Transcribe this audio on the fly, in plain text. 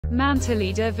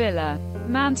Mantilida Villa.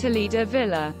 Mantilida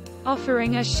Villa,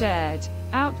 offering a shared,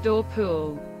 outdoor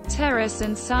pool, terrace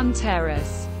and sun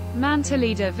terrace.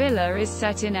 Mantilida Villa is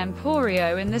set in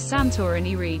Emporio in the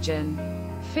Santorini region.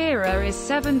 Fira is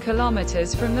 7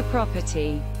 kilometers from the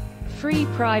property. Free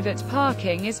private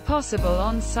parking is possible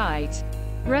on site.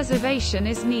 Reservation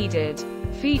is needed.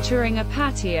 Featuring a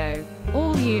patio.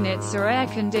 All units are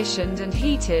air-conditioned and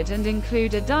heated and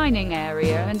include a dining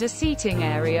area and a seating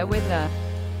area with a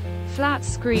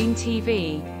flat-screen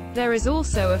TV. There is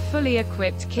also a fully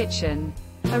equipped kitchen.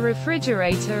 A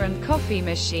refrigerator and coffee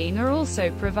machine are also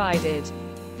provided.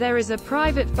 There is a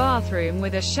private bathroom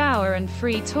with a shower and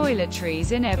free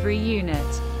toiletries in every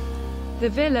unit. The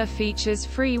villa features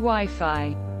free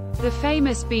Wi-Fi. The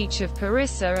famous beach of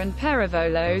Perissa and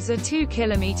Pyrgos are 2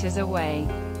 kilometers away.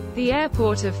 The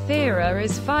airport of Thera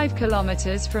is 5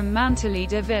 kilometers from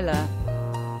Mantilida Villa.